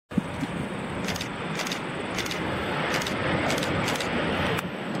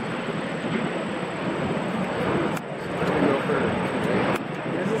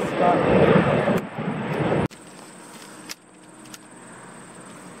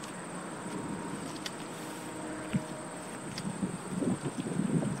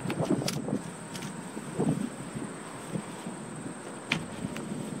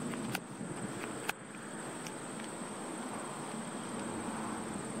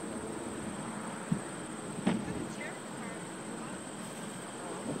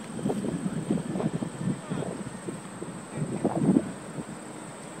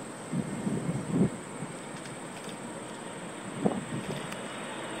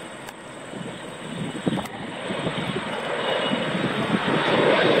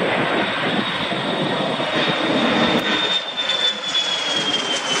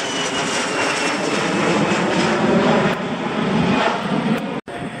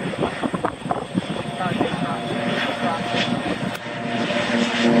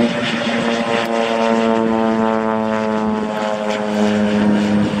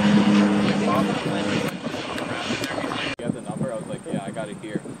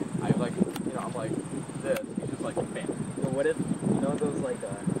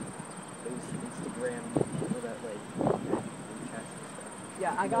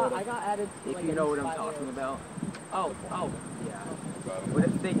added to, if you know what I'm talking about. Oh, yeah. What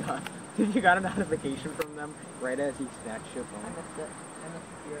if they got, if you got a notification from them right as you snatched your phone? I missed it. I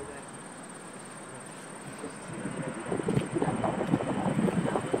missed it the other day.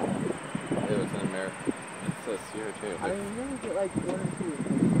 It was in there. It says here too. I mean, we get like 1 or 2.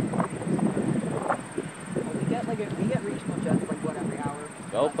 We get regional jets like what, every hour?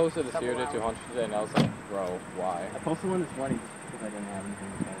 Bell posted a Sierra 200 today, and I was like, bro, why? I posted one this morning because I didn't have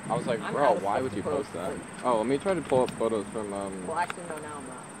anything to say. I was like, bro, why would you post that? Oh, let me try to pull up photos from Well, actually, no, now I'm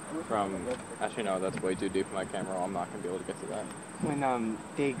not. Actually, no, that's way too deep in my camera. I'm not gonna be able to get to that. When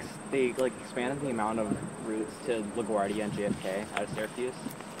they like expanded the amount of routes to LaGuardia and JFK out of Syracuse,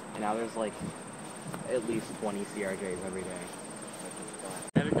 and now there's like at least 20 CRJs every day.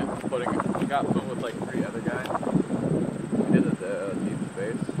 And again, we got put with like 3 other guys. We did the deep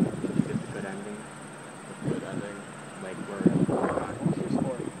space. Did the good ending. Good ending. Like we're What's your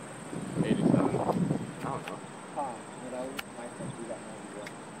score? 87. I don't know.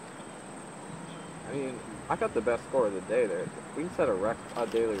 I mean, I got the best score of the day there. We can set a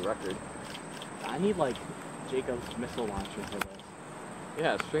daily record. I need like Jacob's missile launcher for this.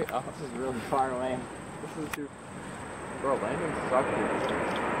 Yeah, straight up. This is really far away. This is too. Bro, landing sucked.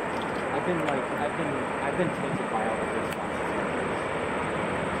 I've been tainted by all the responses.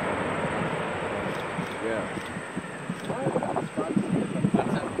 Yeah.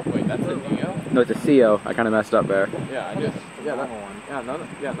 That's a Neo? No, it's a CO. I kind of messed up there. Yeah, I just. Yeah, none of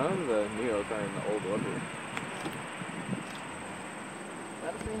the Neos are in the old order.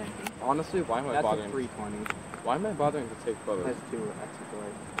 That's a 319. Honestly, why am I bothering? That's a 320. Why am I bothering to take photos? Has 2 extra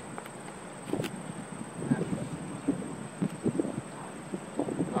doors.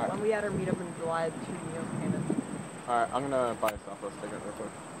 When we had our meetup in July, 2 Neos came in. Alright, I'm gonna buy a Southwest ticket real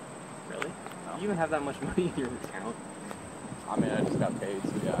quick. Really? No. You even have that much money in your account? I mean, I just got paid, so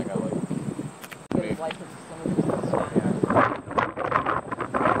yeah, I got like. Get his license to some of this stuff. Yeah.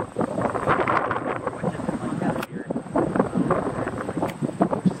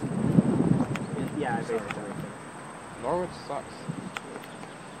 Norwich sucks.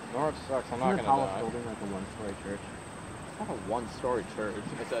 Norwich sucks. I'm not gonna die. Building like a 1-story church. It's not a 1-story church.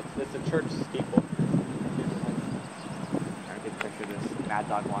 It's a church steeple. Trying to get a picture of this Mad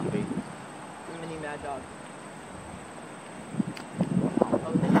Dog wannabe. Mini Mad Dog.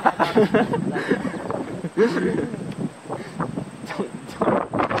 Oh, Mini Mad Dog.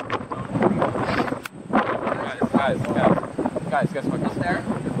 Guys, guess what? Up there?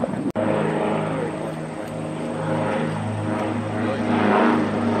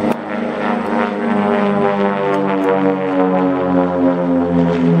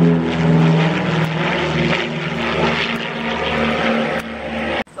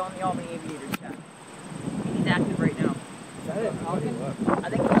 Still in the Albany Aviators chat. He's active right now. Is that it? I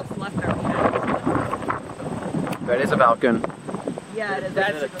think he just left our chat. That is a Falcon. Yeah, it is.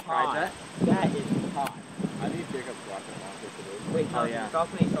 That's a tri-jet? That is hot. I need Jacob's rocket launcher for this. Wait, Oh, yeah.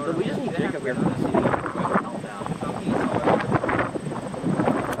 Falcon ASR. So we just need Jacob here for the city. Falcon ASR.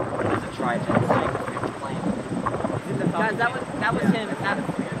 It's a tri-jet. It's like a plane. Guys, that was him.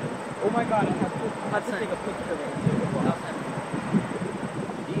 Oh my god, I have Hudson. take a picture of it. That was him.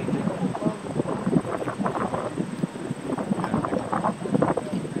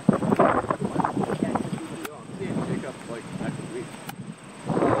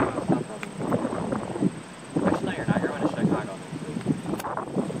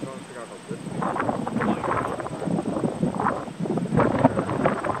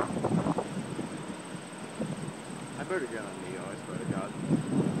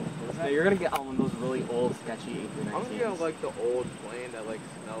 You're gonna get on those really old, sketchy A319s. I'm gonna get like the old plane that like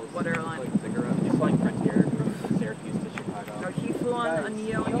smells What airline? like cigarettes. It's like Frontier from Syracuse to Chicago. No, he flew on a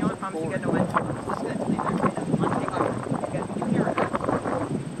Neo and he only promised to get no engine. Let's get to leave there. Let's take off. You hear it.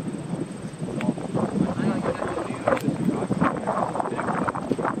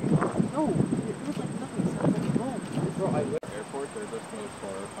 No, it was like nothing. It sounds like a boom. Bro, I live at airports or just most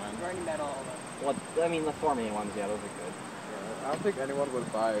foreign fine. We already met all of them. Well, I mean, the 4 main ones, yeah, those are good. I don't think anyone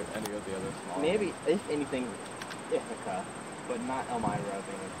would buy any of the other small Maybe, if anything, Ithaca, but not Elmira, I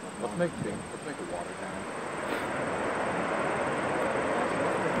think. Let's make a water cannon.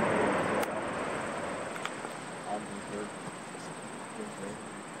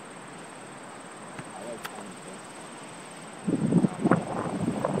 I like Elmira.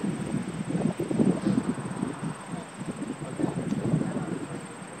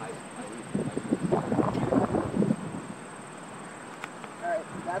 Alright,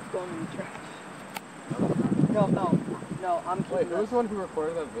 that's going to be trash. No, I'm kidding. Wait, who was the one who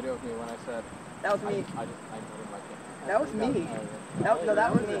recorded that video of me when I said That was me. I muted my camera? That was me. No,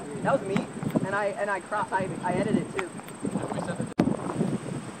 that was me. That was me. And I edited it too.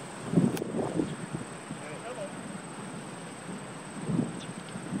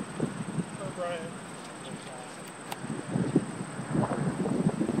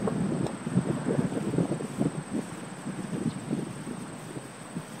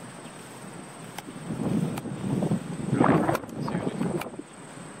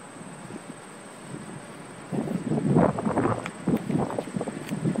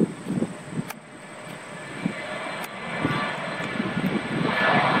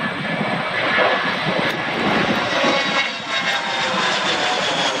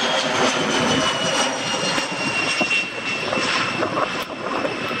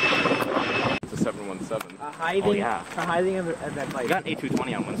 Oh yeah. A hiding of that bike. We got an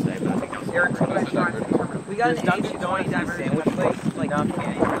A220 on Wednesday, but I think that was We got an A220 diversion place, like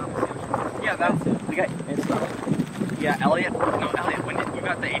yeah, that's it. We got yeah, Elliot. No, Elliot. When did you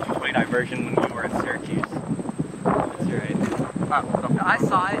got the A220 diversion when you were at Syracuse? That's right. I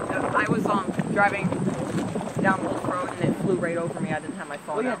saw it. I was driving down Wolf Road and it flew right over me. I didn't have my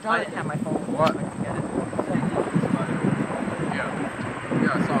phone. I didn't have my phone. What? I could get it.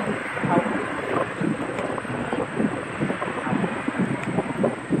 Yeah, I saw it.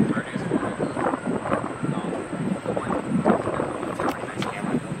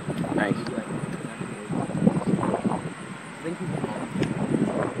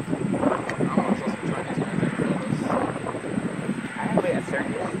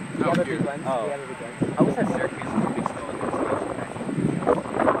 I was at Syracuse a few weeks ago.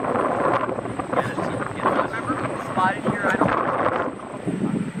 I remember being spotted here. I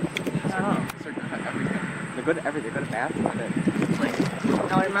don't know. They're good at everything. They're good at math.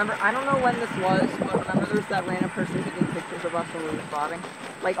 No, I remember. I don't know when this was, but remember there was that random person taking pictures of us when we were spotting.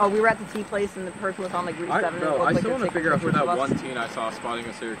 Like, oh, we were at the T place and the person was on like Route 7. I still want to figure out who that one teen I saw spotting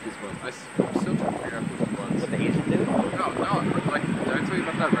in Syracuse was. I'm still trying to figure out who it was. What, the Asian dude? No, like, did I tell you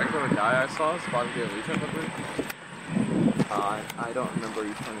about that regular guy I saw spotting the Aviation with me? I don't remember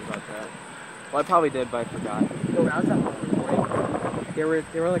you telling me about that. Well, I probably did, but I forgot. No, I was at There were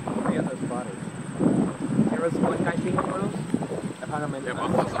like 3 other spotters. There was one guy taking photos. I found him in. Yeah,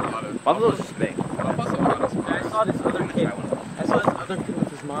 Buffalo's a lot of. Buffalo's just big. Buffalo's a lot of. And I saw this other kid. I saw this other kid with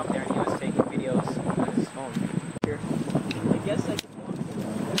his mom there, and he was taking videos on his phone. Here. I guess I could walk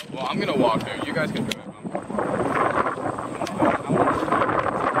there. Well, I'm gonna walk there. You guys can do it.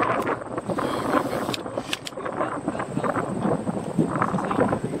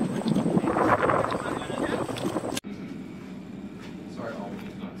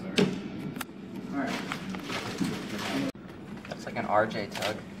 That's like an RJ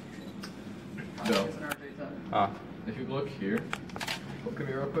tug. No. Huh. If you look here, look at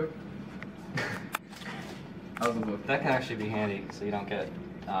me real quick. How's it look? That can actually be handy, so you don't get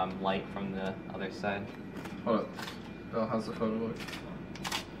light from the other side. Hold up. Oh, how's the photo look?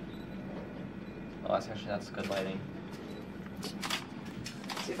 Oh, that's good lighting.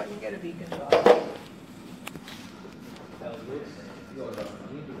 See if I can get a beacon shot.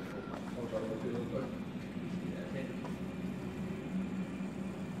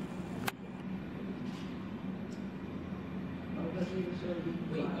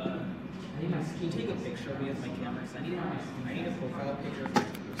 Wait, can you take a picture of me with my camera? I need a profile picture of my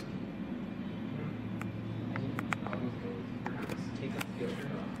person. Take a picture.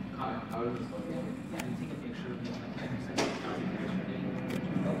 How does this look? Yeah, take a picture of me with my camera.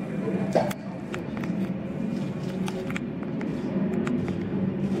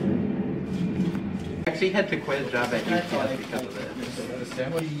 I actually had to quit a job at UPS because of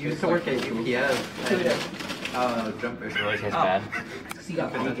it. He used to work at UPS and jumpers. Really tastes bad. Because he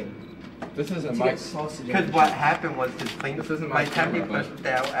got bacon. This isn't He my. got sausage. Because what happened was his plane, This isn't by my the time he camera, pushed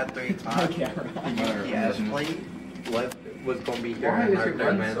out at 3 o'clock, the UPS plane was going to be here Why in is your 30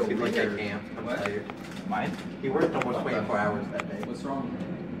 gun minutes. so He's like, I weird? can't. I'm What? tired. Mine? He worked almost 24 hours that day. What's wrong?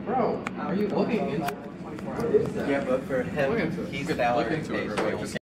 Bro, are you looking into? 24 hours. Yeah, but for Look him, into it. he's Look salary into it paid, real so he quick. only Just